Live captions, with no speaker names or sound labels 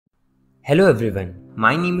Hello everyone,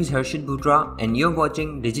 my name is Harshit Bhutra and you're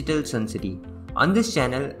watching Digital Sun City. On this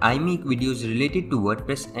channel, I make videos related to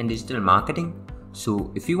WordPress and digital marketing.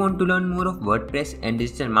 So if you want to learn more of WordPress and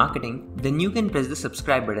digital marketing, then you can press the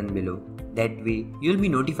subscribe button below. That way, you'll be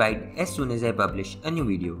notified as soon as I publish a new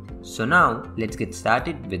video. So now, let's get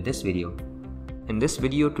started with this video. In this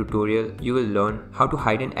video tutorial, you will learn how to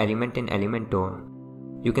hide an element in Elementor.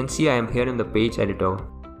 You can see I am here in the page editor.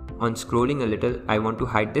 On scrolling a little, I want to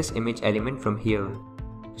hide this image element from here.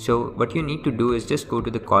 So what you need to do is just go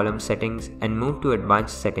to the column settings and move to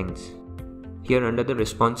advanced settings. Here under the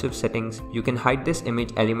responsive settings, you can hide this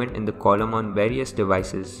image element in the column on various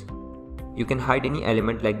devices. You can hide any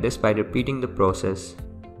element like this by repeating the process.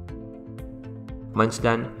 Once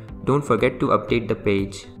done, don't forget to update the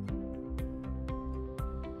page.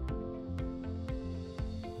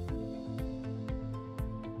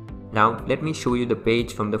 Now let me show you the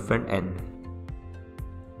page from the front end.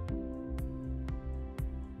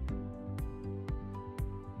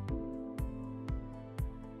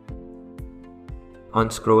 On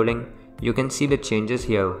scrolling, you can see the changes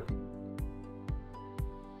here.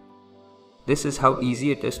 This is how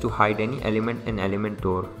easy it is to hide any element in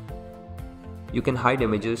Elementor. You can hide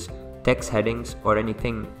images, text headings or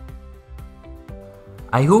anything.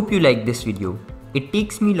 I hope you liked this video. It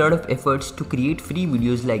takes me a lot of efforts to create free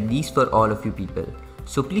videos like these for all of you people,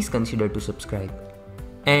 so please consider to subscribe.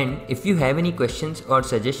 And if you have any questions or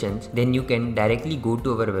suggestions, then you can directly go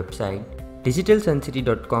to our website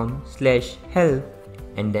digitalsuncity.com/help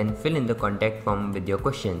and then fill in the contact form with your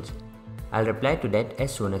questions. I'll reply to that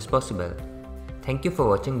as soon as possible. Thank you for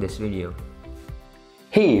watching this video.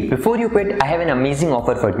 Hey, before you quit, I have an amazing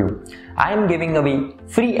offer for you. I am giving away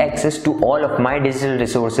free access to all of my digital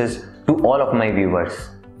resources to all of my viewers.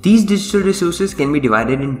 These digital resources can be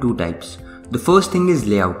divided in two types. The first thing is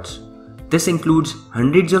layouts. This includes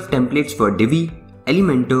hundreds of templates for Divi,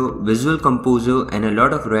 Elementor, Visual Composer and a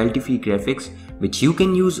lot of royalty-free graphics which you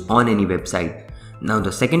can use on any website. Now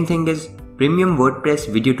the second thing is premium WordPress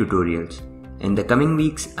video tutorials. In the coming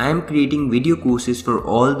weeks, I am creating video courses for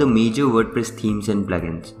all the major WordPress themes and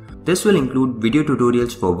plugins. This will include video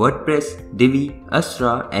tutorials for WordPress, Divi,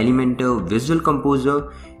 Astra, Elementor, Visual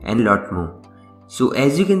Composer and a lot more. So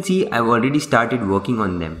as you can see, I've already started working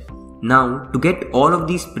on them. Now to get all of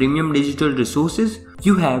these premium digital resources,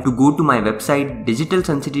 you have to go to my website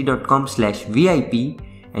digitalsuncity.com/VIP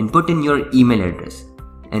and put in your email address.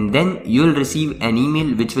 And then you'll receive an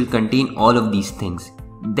email which will contain all of these things.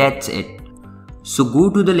 That's it. So go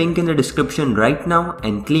to the link in the description right now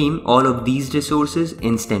and claim all of these resources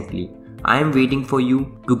instantly. I am waiting for you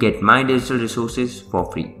to get my digital resources for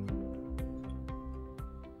free.